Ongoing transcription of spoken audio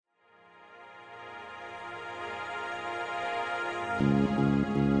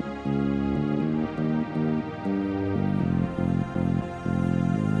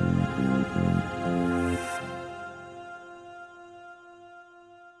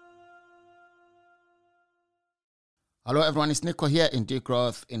Hello, everyone. It's Nico here in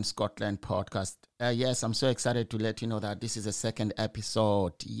Degrowth in Scotland podcast. Yes, I'm so excited to let you know that this is the second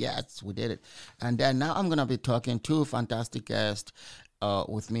episode. Yes, we did it. And then now I'm going to be talking to fantastic guests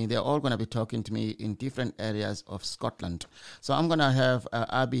with me. They're all going to be talking to me in different areas of Scotland. So I'm going to have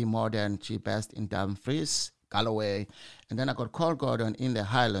Abby Morden. She's based in Dumfries, Galloway. And then I got Carl Gordon in the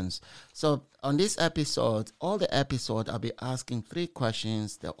Highlands. So on this episode, all the episodes, I'll be asking 3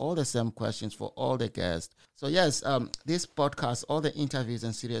 questions. They're all the same questions for all the guests. So yes, this podcast, all the interviews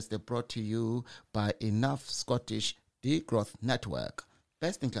and series, they're brought to you by Enough Scottish Degrowth Network,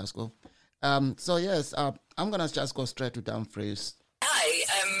 based in Glasgow. So yes, I'm going to just go straight to Dumfries.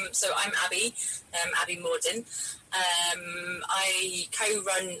 Hi, so I'm Abby, Abby Morden. I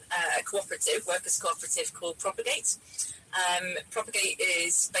co-run a cooperative, workers' cooperative called Propagate. Propagate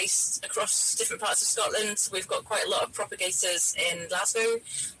is based across different parts of Scotland. We've got quite a lot of propagators in Glasgow.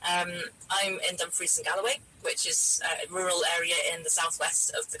 I'm in Dumfries and Galloway, which is a rural area in the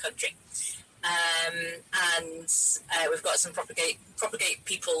southwest of the country. And we've got some propagate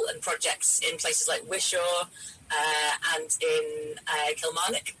people and projects in places like Wishaw and in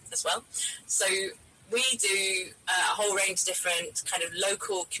Kilmarnock as well. So we do a whole range of different kind of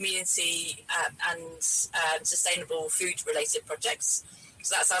local community and sustainable food related projects.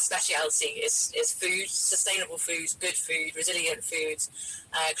 So that's our speciality is food, sustainable food, good food, resilient food,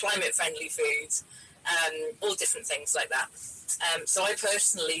 climate friendly food, all different things like that. So I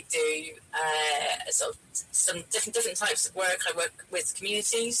personally do sort of some different types of work. I work with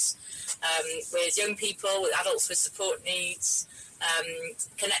communities, with young people, with adults with support needs,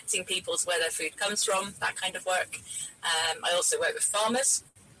 connecting people to where their food comes from, that kind of work. I also work with farmers.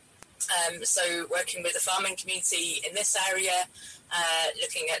 So working with the farming community in this area,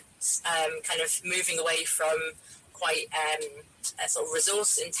 looking at kind of moving away from quite sort of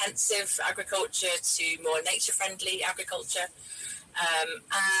resource-intensive agriculture to more nature-friendly agriculture.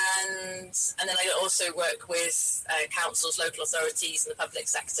 And then I also work with councils, local authorities and the public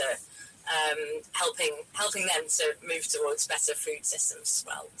sector, helping them to move towards better food systems as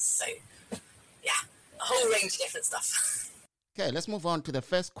well. So, yeah, a whole range of different stuff. Okay, let's move on to the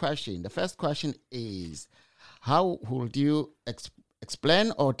first question. The first question is, how would you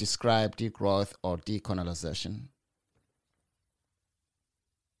explain or describe degrowth or decolonization?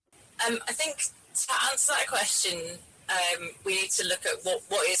 I think to answer that question, we need to look at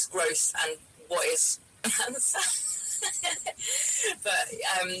what is growth and what is cancer. But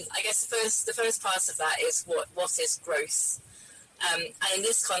I guess the first part of that is what is growth. And in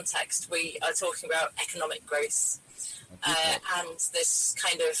this context, we are talking about economic growth. And this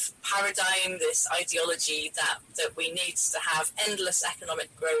kind of paradigm, this ideology that we need to have endless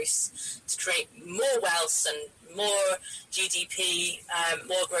economic growth to create more wealth and more GDP,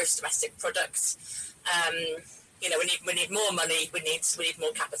 more gross domestic product. We need more money. We need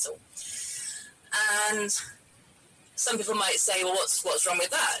more capital. And some people might say, well, what's wrong with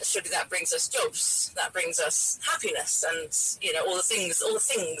that? Surely that brings us jobs, that brings us happiness, and all the things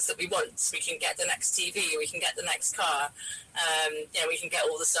that we want. We can get the next TV, we can get the next car, we can get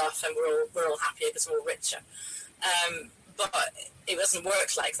all the stuff, and we're all happier because we're all richer. But it doesn't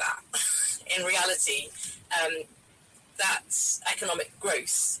work like that. In reality, that economic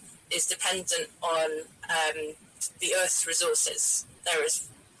growth is dependent on the Earth's resources. There is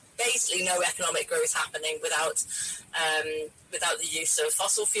basically no economic growth happening without the use of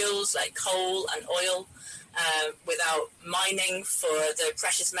fossil fuels like coal and oil, without mining for the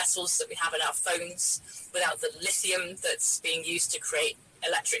precious metals that we have in our phones, without the lithium that's being used to create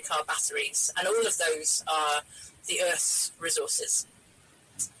electric car batteries. And all of those are the Earth's resources.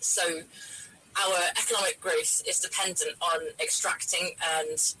 So our economic growth is dependent on extracting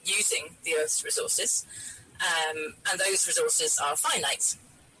and using the Earth's resources. And those resources are finite.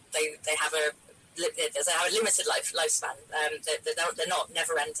 They have a limited lifespan. They're not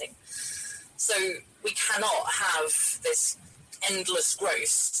never ending. So we cannot have this endless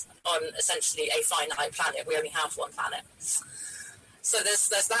growth on essentially a finite planet. We only have one planet. So there's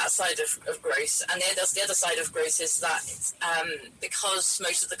that side of growth, and the other side of growth is that because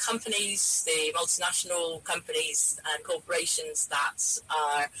most of the companies, the multinational companies and corporations that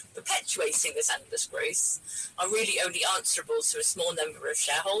are perpetuating this endless growth are really only answerable to a small number of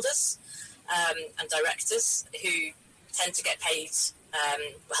shareholders and directors who tend to get paid,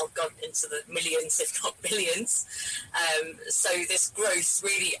 into the millions, if not billions. So this growth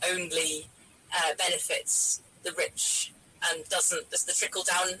really only benefits the rich and doesn't, there's the trickle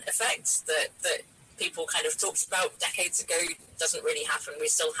down effect that people kind of talked about decades ago doesn't really happen. We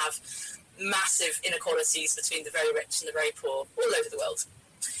still have massive inequalities between the very rich and the very poor all over the world.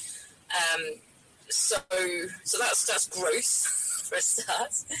 So that's growth for a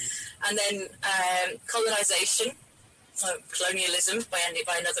start, and then colonization, colonialism by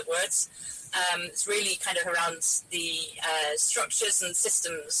another words. It's really kind of around the structures and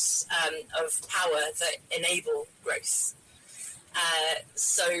systems of power that enable growth.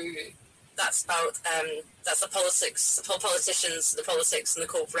 So that's about that's the politics, the politicians, the politics, and the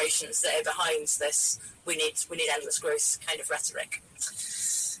corporations that are behind this. We need endless growth kind of rhetoric.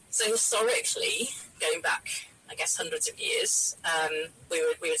 So historically, going back, I guess, hundreds of years, we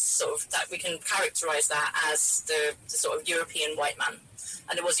would sort of that we can characterise that as the sort of European white man,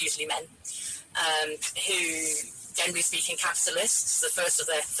 and it was usually men, who, generally speaking, capitalists, the first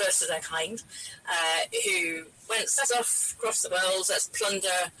of their kind, who went set off across the world, let's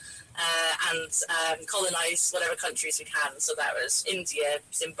plunder and colonise whatever countries we can. So that was India,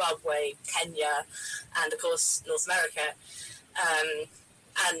 Zimbabwe, Kenya, and of course North America.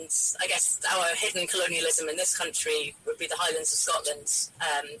 And I guess our hidden colonialism in this country would be the Highlands of Scotland,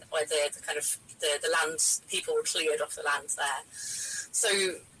 where the land, people were cleared off the land there. So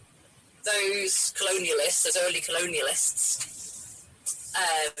those colonialists, those early colonialists,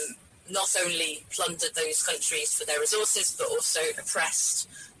 not only plundered those countries for their resources, but also oppressed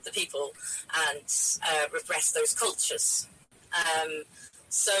the people and repressed those cultures.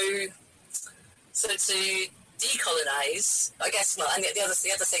 So to decolonize, I guess. Well, and the other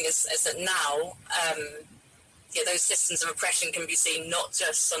thing is that now, those systems of oppression can be seen not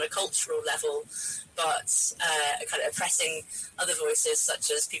just on a cultural level, but kind of oppressing other voices,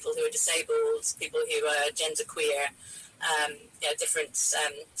 such as people who are disabled, people who are genderqueer, different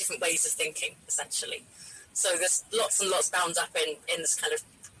ways of thinking, essentially. So there's lots and lots bound up in this kind of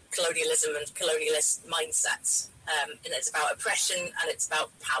colonialism and colonialist mindset, and it's about oppression and it's about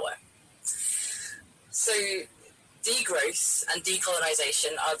power. So degrowth and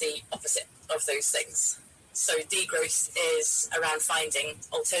decolonization are the opposite of those things. So degrowth is around finding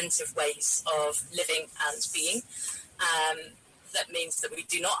alternative ways of living and being. That means that we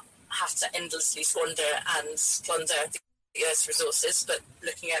do not have to endlessly squander and plunder the Earth's resources, but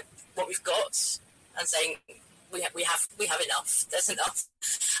looking at what we've got and saying we have enough. There's enough,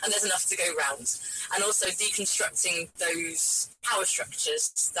 and there's enough to go round. And also deconstructing those power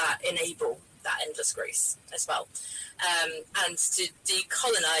structures that enable that endless growth as well. And to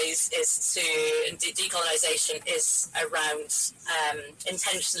decolonization is around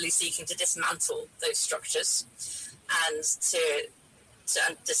intentionally seeking to dismantle those structures and to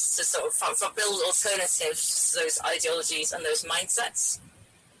sort of build alternatives to those ideologies and those mindsets,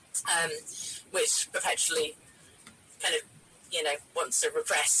 which perpetually kind of want to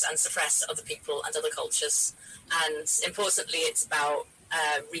repress and suppress other people and other cultures. And importantly, it's about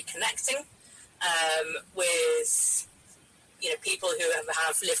reconnecting with people who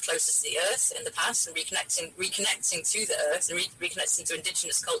have lived closest to the earth in the past, and reconnecting to the earth and reconnecting to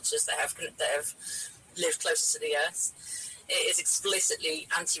indigenous cultures that have lived closest to the earth. It is explicitly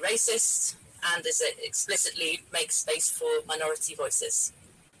anti-racist, and it explicitly makes space for minority voices.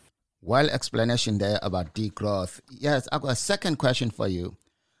 Well, explanation there about degrowth. Yes, I've got a second question for you.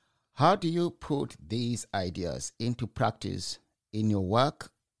 How do you put these ideas into practice in your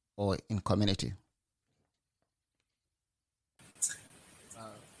work or in community?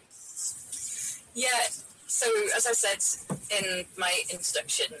 So as I said in my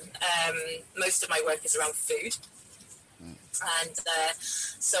introduction, most of my work is around food. And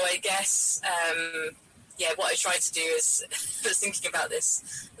so I guess, what I tried to do is, I was thinking about this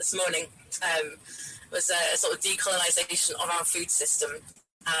morning, was a sort of decolonization of our food system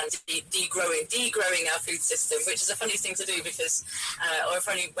and degrowing our food system, which is a funny thing to do because, or a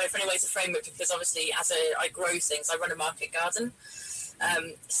funny way to frame it, because obviously I grow things. I run a market garden.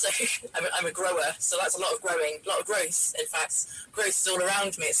 So I'm a grower, so that's a lot of growth. In fact, growth is all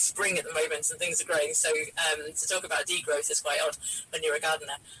around me. It's spring at the moment and things are growing. So to talk about degrowth is quite odd when you're a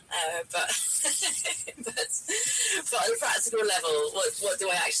gardener. But on a practical level, what do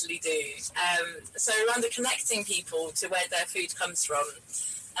I actually do? So around the connecting people to where their food comes from,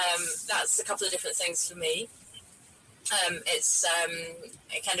 that's a couple of different things for me. It's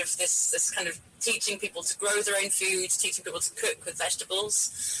kind of this kind of teaching people to grow their own food, teaching people to cook with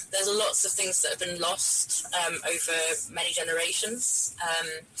vegetables. There's lots of things that have been lost over many generations.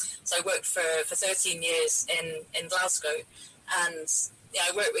 So I worked for 13 years in Glasgow, and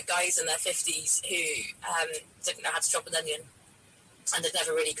I worked with guys in their 50s who didn't know how to chop an onion and had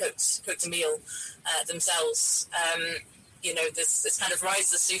never really cooked a meal themselves. this kind of rise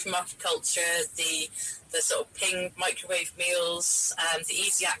of the supermarket culture, the sort of ping microwave meals, the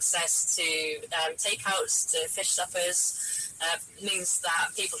easy access to takeouts, to fish suppers, means that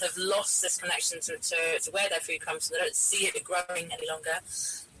people have lost this connection to where their food comes from. They don't see it growing any longer.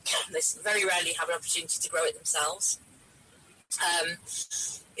 They very rarely have an opportunity to grow it themselves.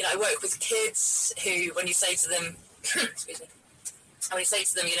 I work with kids who, when you say to them, excuse me, when you say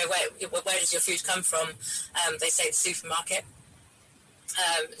to them, where does your food come from? They say the supermarket.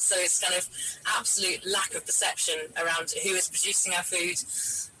 So it's kind of absolute lack of perception around who is producing our food.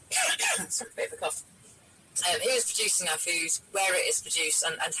 Sorry, a bit of a cough. Who is producing our food, where it is produced,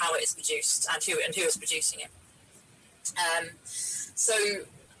 and how it is produced, and who is producing it. So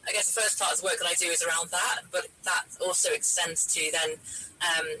I guess the first part of the work that I do is around that, but that also extends to then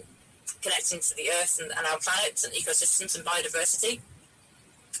connecting to the earth and our planet and ecosystems and biodiversity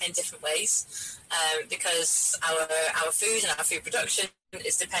in different ways, because our food and our food production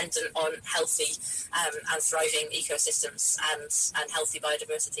is dependent on healthy and thriving ecosystems and healthy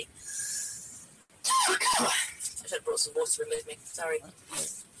biodiversity. I should have brought some water with me. Sorry.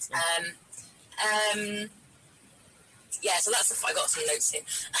 So I got some notes here.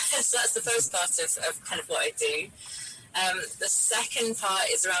 So that's the first part of kind of what I do. The second part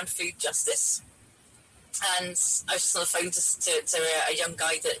is around food justice. And I was just on the phone to a young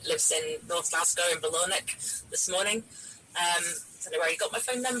guy that lives in North Glasgow in Balonwick this morning. I don't know where he got my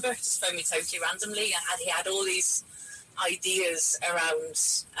phone number, just phoned me totally randomly. He had all these ideas around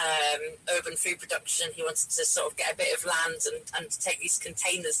urban food production. He wanted to sort of get a bit of land and take these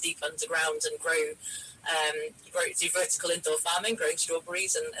containers deep underground and do vertical indoor farming, growing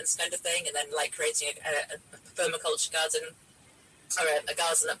strawberries and this kind of thing, and then like creating a permaculture garden or a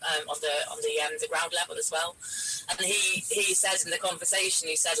garden on the ground level as well. And he said in the conversation,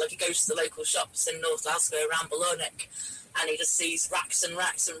 he said, like, he goes to the local shops in North Glasgow around Balonwick, and he just sees racks and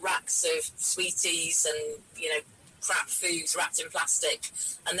racks and racks of sweeties and crap foods wrapped in plastic,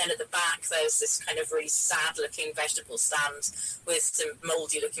 and then at the back there's this kind of really sad looking vegetable stand with some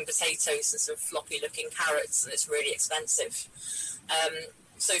mouldy looking potatoes and some floppy looking carrots, and it's really expensive.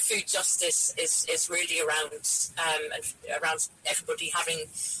 So food justice is really around everybody having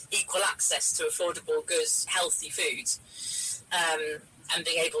equal access to affordable, good, healthy food, and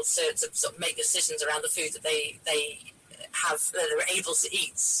being able to sort of make decisions around the food that they are able to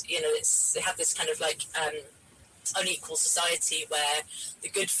eat. They have this kind of like unequal society where the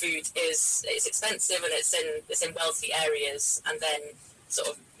good food is expensive and it's in wealthy areas, and then sort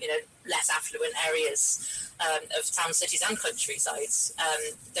of less affluent areas of towns, cities and countrysides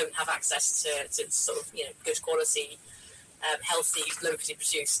don't have access to sort of good quality, healthy, locally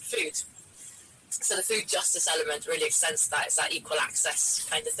produced food. So the food justice element really extends to that. It's that equal access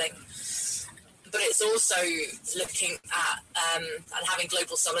kind of thing. But it's also looking at and having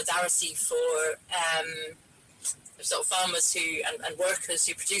global solidarity for sort of farmers and workers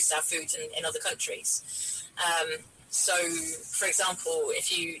who produce our food in other countries. So, for example, if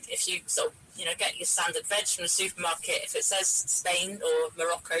you sort of get your standard veg from the supermarket, if it says Spain or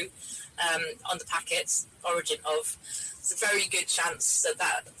Morocco on the packet, origin of, there's a very good chance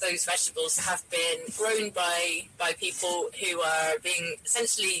that those vegetables have been grown by people who are being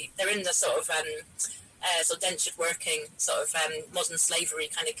essentially, they're in the sort of dentured working sort of modern slavery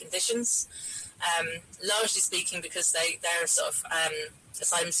kind of conditions. Largely speaking, because they're sort of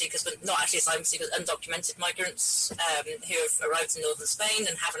asylum seekers, but not actually asylum seekers, undocumented migrants who have arrived in northern Spain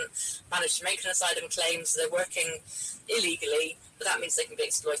and haven't managed to make an asylum claim, so they're working illegally, but that means they can be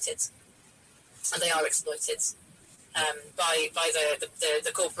exploited, and they are exploited by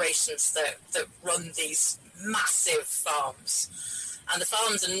the corporations that run these massive farms. And the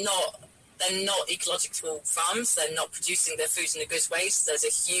farms are not ecological farms. They're not producing their food in a good way. So there's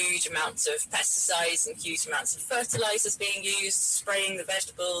a huge amount of pesticides and huge amounts of fertilizers being used, spraying the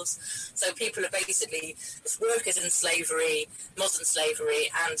vegetables. So people are basically workers in slavery, modern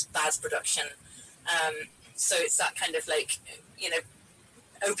slavery, and bad production. So it's that kind of like,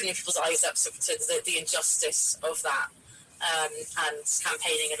 opening people's eyes up to the injustice of that, and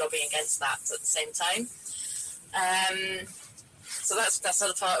campaigning and lobbying against that at the same time. So that's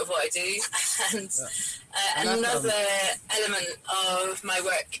another part of what I do. And another element of my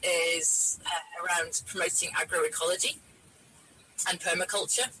work is around promoting agroecology and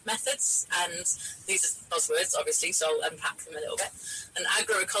permaculture methods. And these are buzzwords, obviously, so I'll unpack them a little bit. And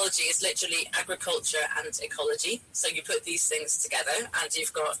agroecology is literally agriculture and ecology. So you put these things together, and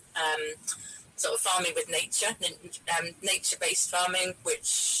you've got sort of farming with nature, nature-based farming,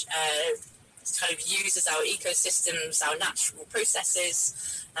 which kind of uses our ecosystems, our natural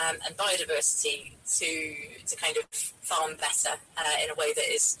processes, and biodiversity to kind of farm better in a way that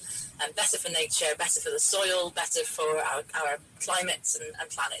is better for nature, better for the soil, better for our climate and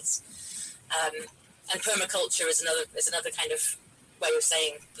planet. And permaculture is another kind of way of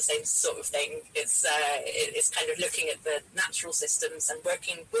saying the same sort of thing. It's kind of looking at the natural systems and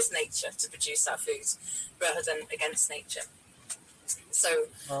working with nature to produce our food rather than against nature. So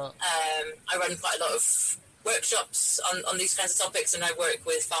I run quite a lot of workshops on these kinds of topics, and I work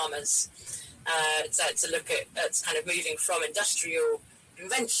with farmers to look at kind of moving from industrial,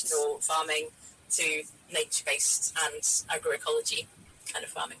 conventional farming to nature-based and agroecology kind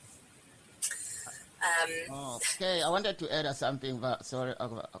of farming. Okay, I wanted to add something, but sorry,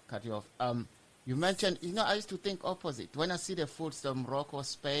 I'll cut you off. You mentioned, I used to think opposite. When I see the foods from Morocco,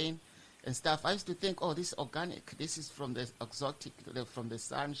 Spain, and stuff, I used to think, oh, this is organic. This is from the exotic, from the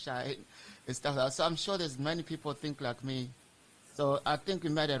sunshine and stuff. So I'm sure there's many people think like me. So I think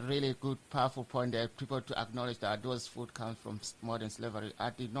you made a really good, powerful point there, people to acknowledge that those food comes from modern slavery. I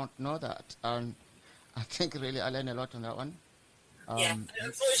did not know that. And I think really I learned a lot on that one. Yeah,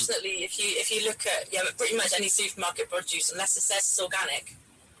 unfortunately, if you look at pretty much any supermarket produce, unless it says it's organic,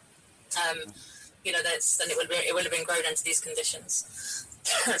 then it would have been grown under these conditions.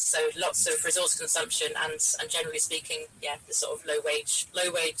 So lots of resource consumption and generally speaking, the sort of low wage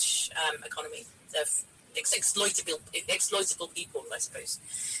economy of exploitable people, I suppose.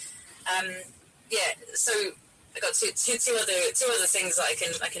 So I got two other things that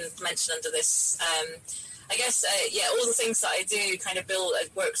I can mention under this. I guess all the things that I do kind of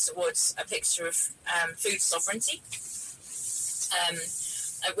works towards a picture of food sovereignty. And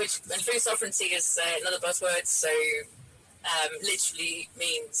food sovereignty is another buzzword. So literally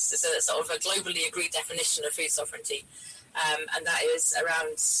means it's a sort of a globally agreed definition of food sovereignty, and that is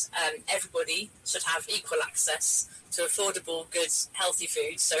around everybody should have equal access to affordable, good, healthy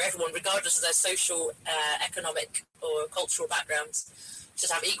food. So everyone, regardless of their social, economic, or cultural background,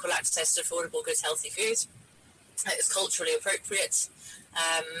 should have equal access to affordable, good, healthy food. It's culturally appropriate,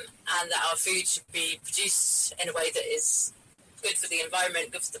 and that our food should be produced in a way that is good for the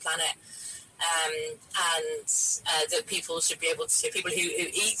environment, good for the planet. And that people who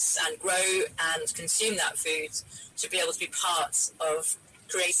eat and grow and consume that food should be able to be part of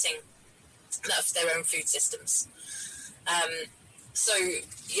creating their own food systems.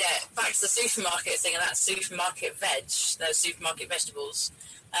 Back to the supermarket thing and that supermarket those supermarket vegetables.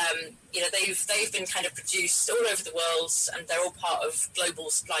 They've been kind of produced all over the world, and they're all part of global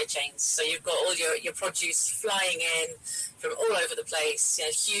supply chains. So you've got all your produce flying in from all over the place.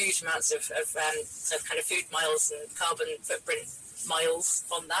 Huge amounts of kind of food miles and carbon footprint miles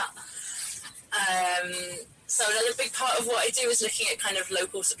on that. So another big part of what I do is looking at kind of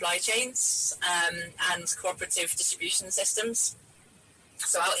local supply chains and cooperative distribution systems.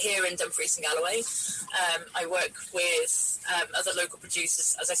 So out here in Dumfries and Galloway, I work with other local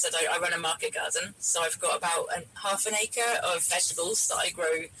producers. As I said, I run a market garden, so I've got about half an acre of vegetables that I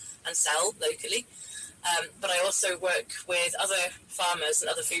grow and sell locally. But I also work with other farmers and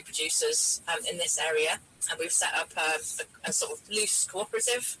other food producers in this area, and we've set up a sort of loose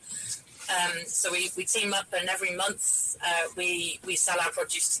cooperative. So we team up, and every month we sell our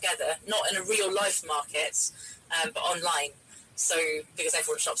produce together, not in a real life market, but online. So, because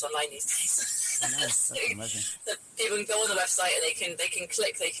everyone shops online these days, so people can go on the website and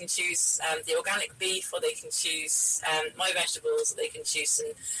they can choose the organic beef, or they can choose my vegetables, or they can choose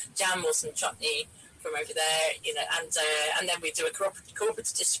some jam or some chutney from over there, and then we do a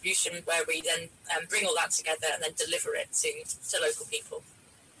cooperative distribution where we then bring all that together and then deliver it to local people.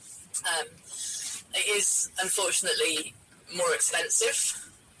 It is unfortunately more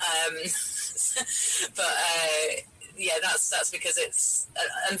expensive, but that's because it's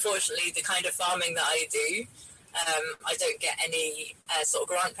unfortunately the kind of farming that I do. I don't get any sort of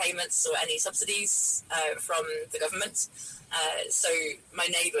grant payments or any subsidies from the government. So my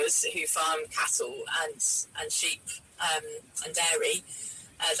neighbours who farm cattle and sheep and dairy,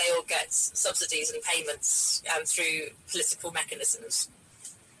 they all get subsidies and payments through political mechanisms,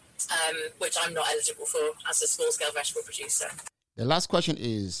 which I'm not eligible for as a small-scale vegetable producer. The last question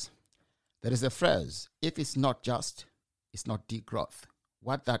is, there is a phrase, if it's not just, it's not degrowth.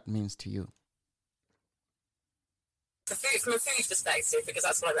 What that means to you? From a food perspective, because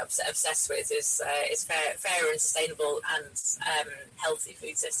that's what I'm obsessed with, is fair and sustainable and healthy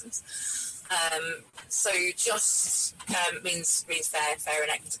food systems. So just means fair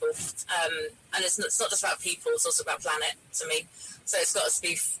and equitable, and it's not just about people; it's also about planet to me. So it's got to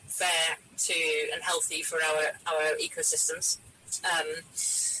be fair to and healthy for our ecosystems.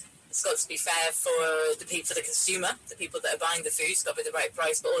 It's got to be fair for the consumer, the people that are buying the food. It's got to be the right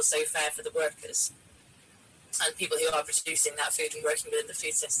price, but also fair for the workers and people who are producing that food and working within the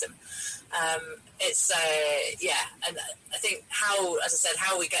food system. And I think as I said,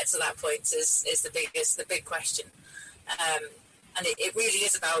 how we get to that point is the big question. And it really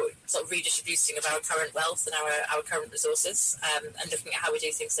is about sort of redistributing of our current wealth and our current resources, and looking at how we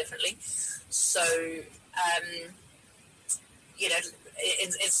do things differently. So,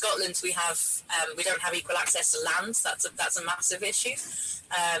 in Scotland we don't have equal access to land. That's a massive issue.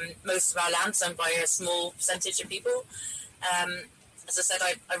 Most of our land's owned by a small percentage of people. As I said,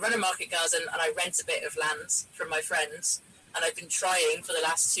 I run a market garden and I rent a bit of land from my friends, and I've been trying for the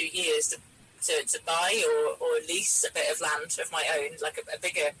last 2 years to buy or lease a bit of land of my own, like a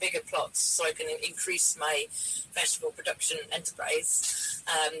bigger plot, so I can increase my vegetable production enterprise,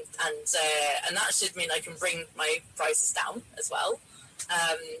 and that should mean I can bring my prices down as well.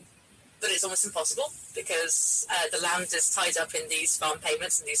 But it's almost impossible because the land is tied up in these farm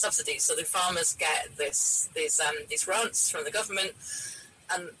payments and these subsidies. So the farmers get these grants from the government,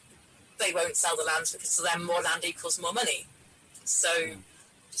 and they won't sell the land because to them more land equals more money. So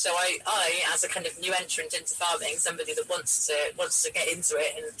I as a kind of new entrant into farming, somebody that wants to get into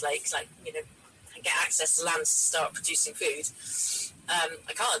it and get access to land to start producing food,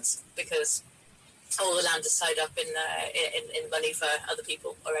 I can't, because all the land is tied up in money for other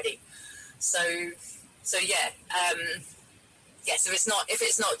people already. So yeah. So if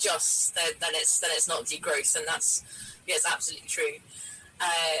it's not just, then it's not degrowth, and that's absolutely true.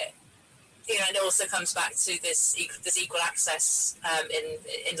 And it also comes back to this equal access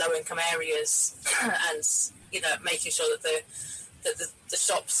in low income areas, and making sure that the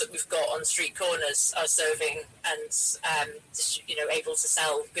shops that we've got on street corners are serving and able to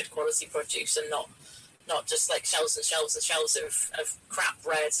sell good quality produce, and not just like shelves and shelves and shelves of crap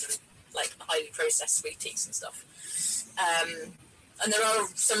bread and like highly processed sweeties and stuff. And there are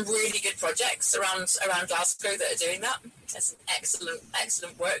some really good projects around Glasgow that are doing that. There's some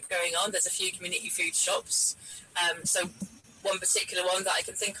excellent work going on. There's a few community food shops. So one particular one that I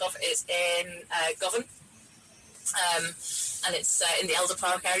can think of is in Govan. And it's in the Elder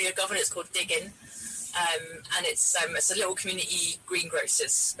Park area of Govan. It's called Dig In. And it's a little community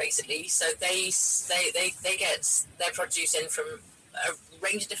greengrocers, basically. So they get their produce in from a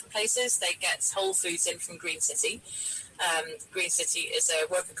range of different places. They get whole foods in from Green City. Green City is a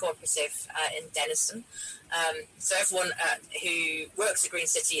worker cooperative in Denison. So everyone who works at Green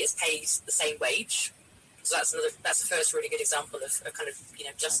City is paid the same wage. So that's the first really good example of kind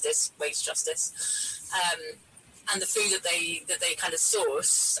of justice, wage justice. And the food that they kind of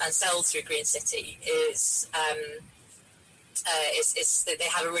source and sell through Green City is they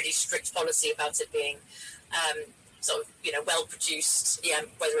have a really strict policy about it being sort of well produced,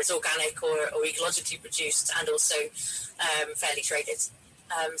 whether it's organic or ecologically produced, and also fairly traded.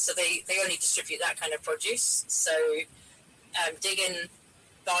 So they only distribute that kind of produce. So Dig In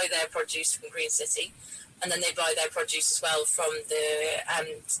buy their produce from Green City, and then they buy their produce as well from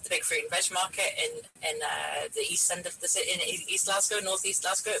the big fruit and veg market in the east end of the city, in East Glasgow, northeast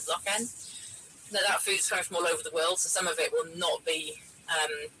Glasgow at Block End. Now, that food is coming from all over the world, so some of it will not be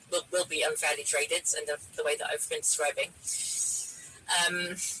will be unfairly traded in the way that I've been describing.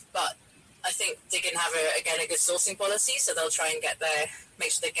 But I think they can have a good sourcing policy, so they'll try and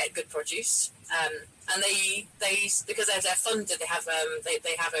make sure they get good produce. And they because they're funded, they have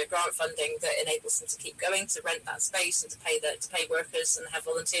a grant funding that enables them to keep going, to rent that space and to pay workers, and have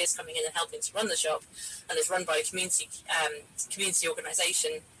volunteers coming in and helping to run the shop. And it's run by a community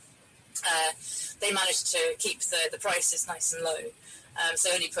organisation. They managed to keep the prices nice and low.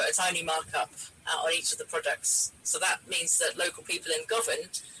 So only put a tiny markup on each of the products. So that means that local people in Govan,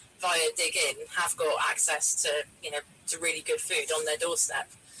 via Dig In, have got access to really good food on their doorstep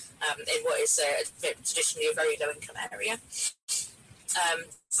in what is traditionally a very low income area.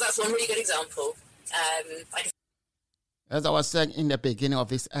 So that's one really good example. As I was saying in the beginning of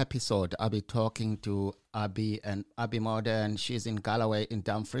this episode, I'll be talking to Abby Morden. She's in Galloway in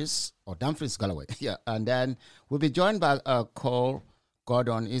Dumfries, or Dumfries, Galloway. Yeah, and then we'll be joined by Cole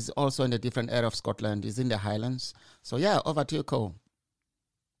Gordon. He's also in a different area of Scotland. He's in the Highlands. So yeah, over to you, Cole.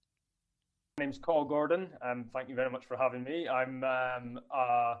 My name's Cole Gordon. Thank you very much for having me. I'm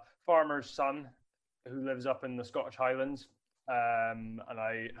a farmer's son who lives up in the Scottish Highlands, and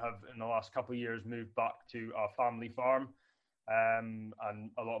I have, in the last couple of years, moved back to a family farm. And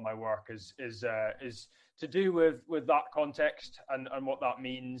a lot of my work is to do with that context and what that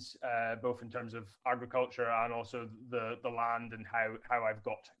means, both in terms of agriculture and also the land, and how I've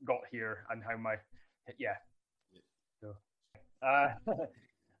got here, and how my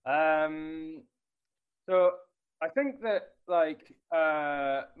So I think that like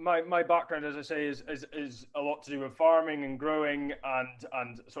my background, as I say, is a lot to do with farming and growing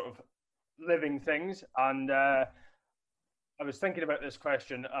and sort of living things. And I was thinking about this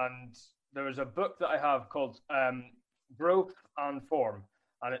question, and there was a book that I have called Growth and Form,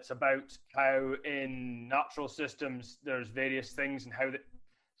 and it's about how in natural systems there's various things and how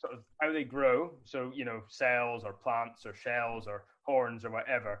they grow. So cells or plants or shells or horns or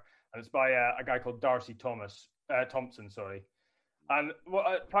whatever. And it's by a guy called Darcy Thompson. Sorry. And what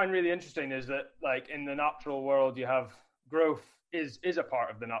I find really interesting is that, like, in the natural world, you have growth is a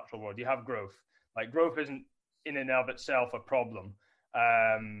part of the natural world. You have growth. Like, growth isn't in and of itself a problem.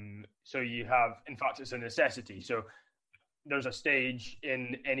 So you have, in fact, it's a necessity. So there's a stage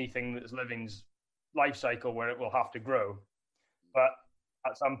in anything that's living's life cycle where it will have to grow. But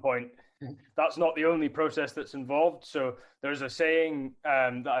at some point, that's not the only process that's involved. So there's a saying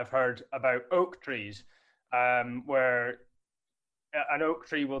that I've heard about oak trees, where an oak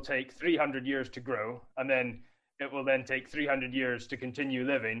tree will take 300 years to grow, and then it will then take 300 years to continue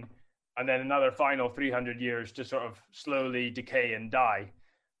living, and then another final 300 years to sort of slowly decay and die.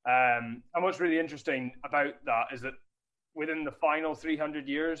 And what's really interesting about that is that within the final 300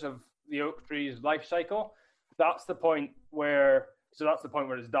 years of the oak tree's life cycle, that's the point where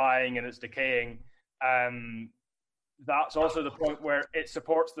it's dying and it's decaying. That's also the point where it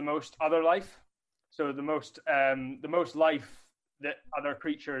supports the most other life. So the most life that other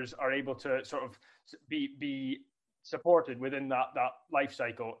creatures are able to sort of be supported within that life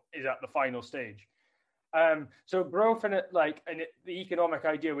cycle is at the final stage. So growth in it, the economic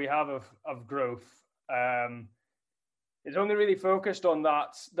idea we have of growth, is only really focused on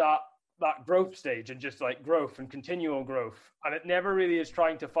that growth stage and just like growth and continual growth, and it never really is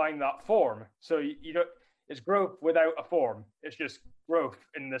trying to find that form. So you know, it's growth without a form. It's just growth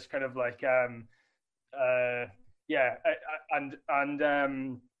in this kind of like I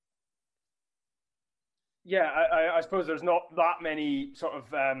suppose there's not that many sort of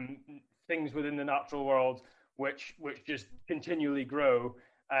things within the natural world which just continually grow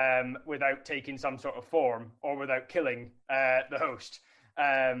without taking some sort of form or without killing the host.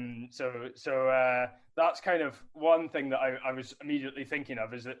 So that's kind of one thing that I was immediately thinking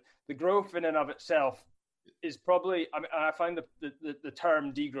of, is that the growth in and of itself is probably, I find the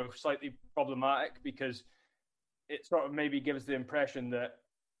term degrowth slightly problematic, because it sort of maybe gives the impression that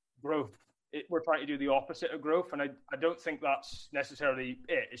growth, we're trying to do the opposite of growth. And I don't think that's necessarily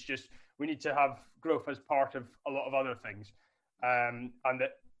it. It's just, we need to have growth as part of a lot of other things. And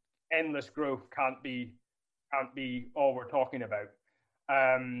that endless growth can't be all we're talking about.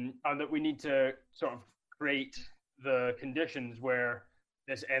 And that we need to sort of create the conditions where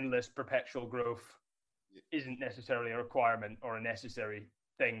this endless perpetual growth isn't necessarily a requirement or a necessary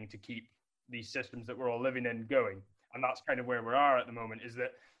thing to keep these systems that we're all living in going. And that's kind of where we are at the moment, is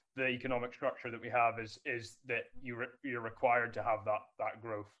that the economic structure that we have is that you're required to have that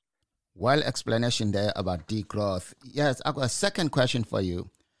growth. Well, explanation there about degrowth. Yes, I've got a second question for you.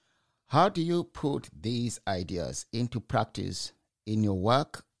 How do you put these ideas into practice in your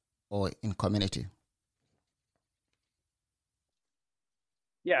work or in community?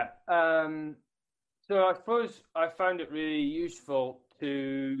 Yeah. So I suppose I found it really useful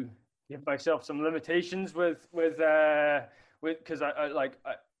to give myself some limitations with because I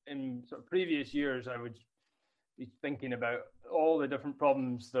in sort of previous years I would be thinking about all the different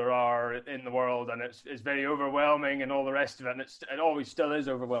problems there are in the world, and it's very overwhelming and all the rest of it, and it always still is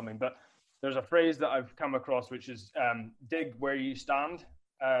overwhelming. But there's a phrase that I've come across, which is dig where you stand.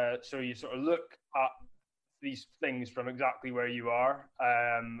 So you sort of look at these things from exactly where you are.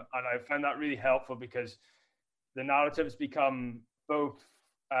 And I found that really helpful, because the narratives become both,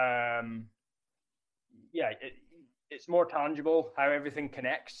 it's more tangible how everything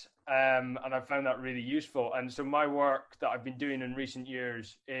connects. And I've found that really useful. And so my work that I've been doing in recent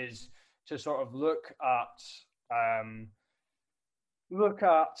years is to sort of look at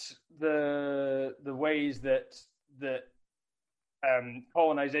the ways that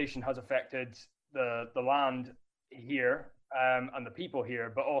colonization has affected the land here and the people here,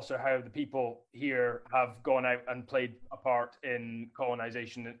 but also how the people here have gone out and played a part in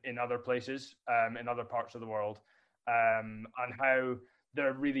colonization in other places, in other parts of the world, and how there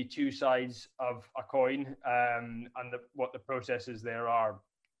are really two sides of a coin, and what the processes there are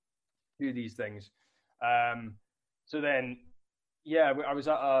to these things. So then, I was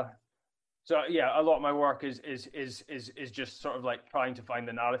at a lot of my work is just sort of like trying to find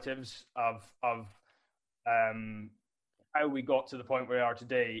the narratives of how we got to the point where we are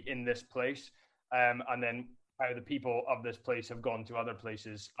today in this place, and then how the people of this place have gone to other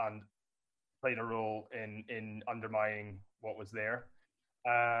places and played a role in undermining what was there.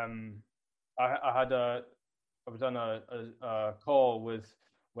 I was on a call with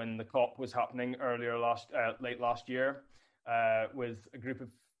when the COP was happening late last year, with a group of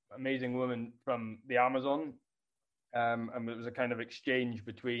amazing women from the Amazon, and it was a kind of exchange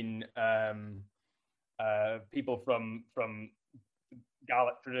between people from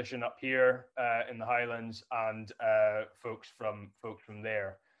Gaelic tradition up here in the Highlands and folks from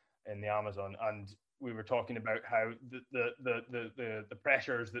there in the Amazon, and we were talking about how the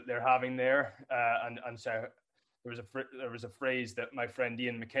pressures that they're having there, and so there was a phrase that my friend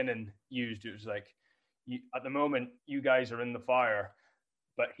Ian McKinnon used. It was like, at the moment you guys are in the fire,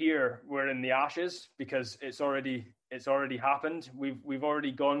 but here we're in the ashes because it's already happened. We've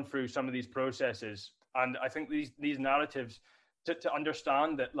already gone through some of these processes, and I think these narratives to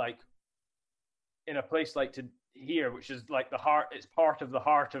understand that, like, in a place like here, which is like the heart, it's part of the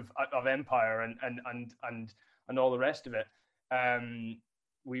heart of empire and all the rest of it.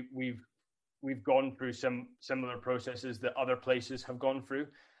 We've gone through some similar processes that other places have gone through,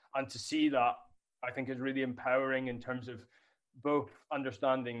 and to see that, I think, is really empowering in terms of both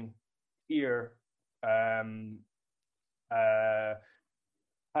understanding here how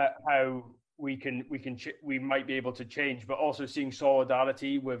we might be able to change, but also seeing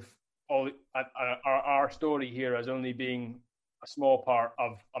solidarity with all our story here as only being a small part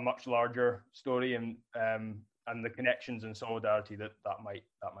of a much larger story, and the connections and solidarity that might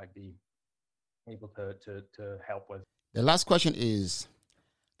be able to help with. The last question is,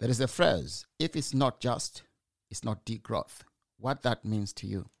 there is a phrase, if it's not just, it's not degrowth. What that means to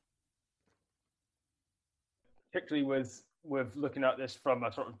you? Particularly with looking at this from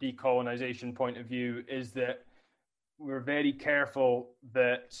a sort of decolonization point of view, is that we're very careful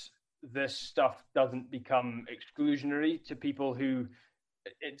that this stuff doesn't become exclusionary to people who,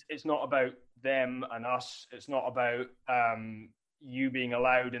 it's not about them and us. It's not about you being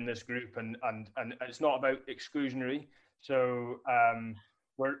allowed in this group, and it's not about exclusionary. So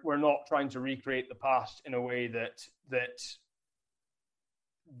we're not trying to recreate the past in a way that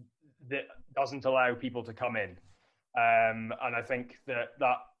doesn't allow people to come in. And I think that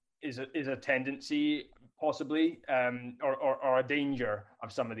is a tendency, possibly, or a danger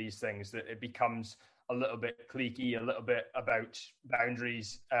of some of these things, that it becomes a little bit cliquey, a little bit about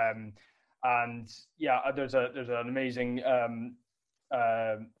boundaries. And yeah, there's an amazing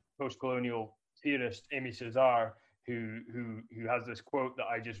post-colonial theorist, Amy Cesar, who has this quote that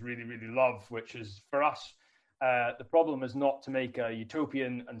I just really, really love, which is, for us, the problem is not to make a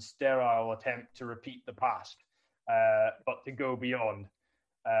utopian and sterile attempt to repeat the past, but to go beyond.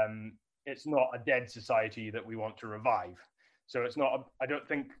 It's not a dead society that we want to revive. So it's not, I don't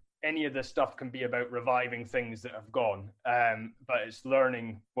think any of this stuff can be about reviving things that have gone, but it's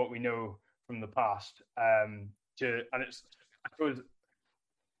learning what we know from the past. And it's, I suppose,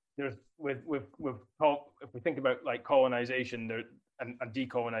 there's if we think about like colonization and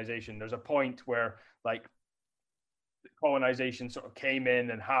decolonization, there's a point where like colonization sort of came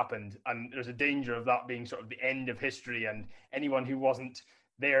in and happened, and there's a danger of that being sort of the end of history, and anyone who wasn't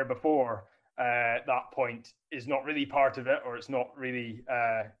there before that point is not really part of it, or it's not really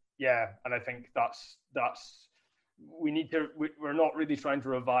and I think that's we're not really trying to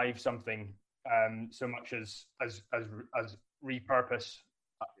revive something so much as repurpose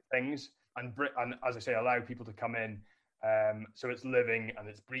things, and as I say, allow people to come in, so it's living and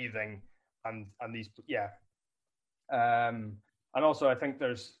it's breathing, and these and also I think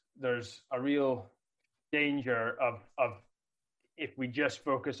there's a real danger of if we just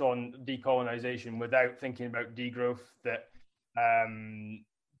focus on decolonization without thinking about degrowth, that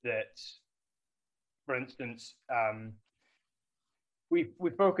for instance, we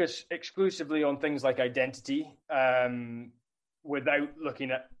focus exclusively on things like identity without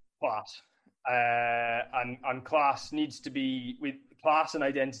looking at class, and class needs to be, with class and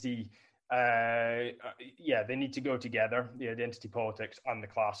identity, they need to go together, the identity politics and the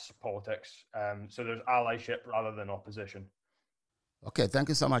class politics. So there's allyship rather than opposition. Okay, thank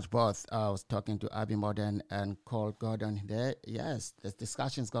you so much, both. I was talking to Abby Morden and Cole Gordon there. Yes, there's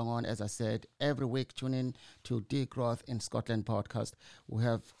discussions going on, as I said, every week. Tune in to Degrowth in Scotland podcast. We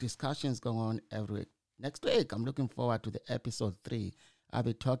have discussions going on every week. Next week, I'm looking forward to the episode 3. I'll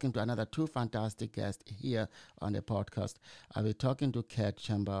be talking to another 2 fantastic guests here on the podcast. I'll be talking to Kate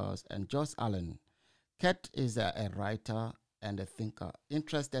Chambers and Josh Allen. Kate is a writer and a thinker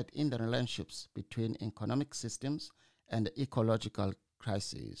interested in the relationships between economic systems and ecological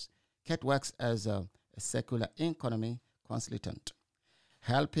crises. Kate works as a secular economy consultant.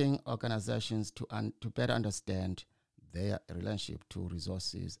 helping organizations to better understand their relationship to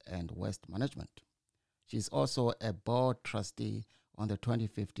resources and waste management. She's also a board trustee on the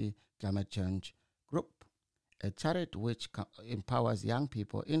 2050 Climate Change Group, a charity which empowers young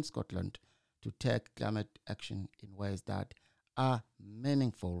people in Scotland to take climate action in ways that are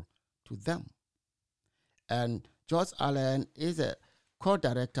meaningful to them. And George Allen is a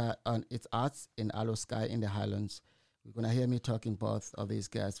co-director on It's Arts in Aloe Sky in the Highlands. You're going to hear me talking both of these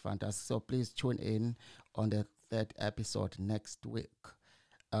guys. Fantastic. So please tune in on the 3rd episode next week.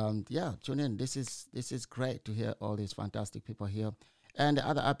 Tune in. This is great to hear all these fantastic people here. And the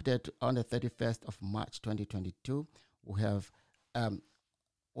other update on the 31st of March 2022, we have an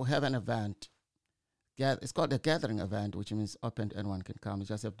event. It's called the Gathering event, which means open, anyone can come. You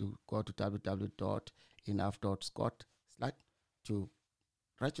just have to go to www.enough.scot to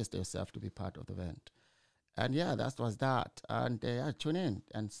register yourself to be part of the event. And that was that. And tune in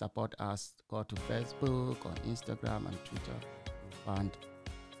and support us. Go to Facebook, on Instagram and Twitter. You'll find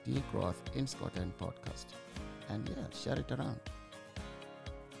Degrowth in Scotland podcast. And share it around.